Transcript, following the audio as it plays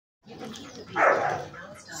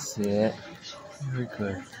Sit. Very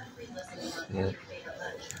good. Sit.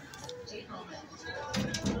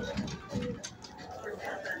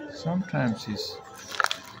 Sometimes he's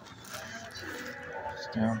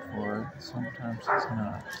down for it, sometimes he's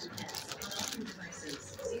not.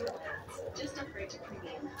 Just upgrade to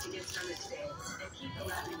premium to get started today and keep the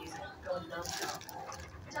lab music going non-stop.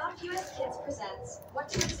 Dog US Kids presents What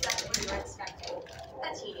to Expect When You're Expecting. A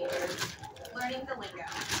teenager learning the lingo.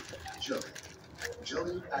 Jelly.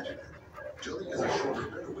 Jelly adjective. Jelly is a shorter,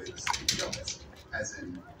 better way to say jealous. As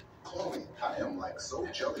in, Chloe, I am like so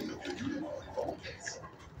jelly of your unicorn phone case.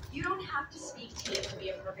 You don't have to speak teen to be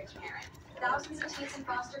a perfect parent. Thousands of teens in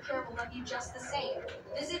foster care will love you just the same.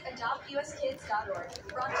 Visit adoptuskids.org.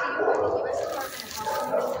 Brought to you by the U.S. Department of Health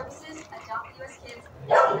and Human Services, Adopt US Kids,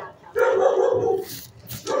 and the Ad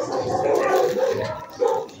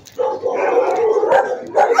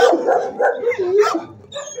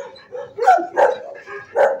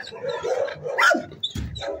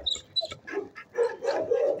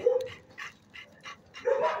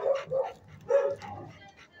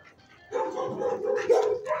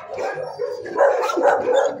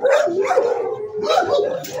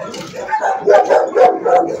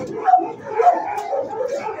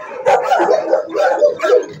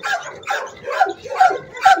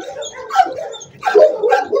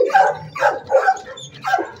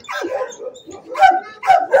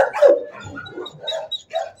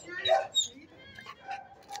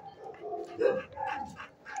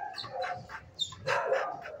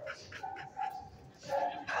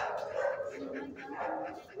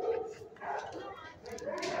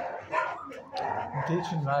I'm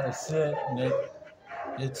teaching him how to sit, and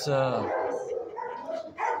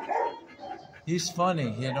he's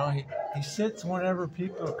funny, you know. He sits whenever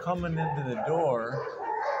people are coming into the door,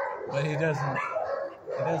 but he doesn't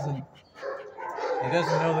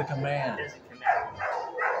know the command.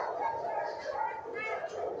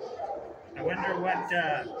 I wonder what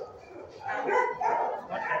that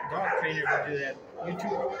dog trainer would do, that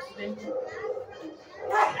YouTuber thing.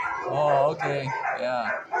 Oh, okay, yeah.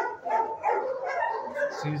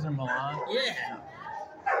 Caesar Milan? Yeah.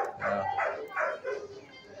 Yeah.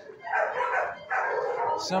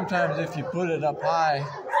 Sometimes if you put it up high,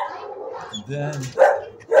 then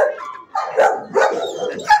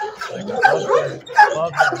like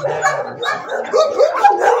above their head or something.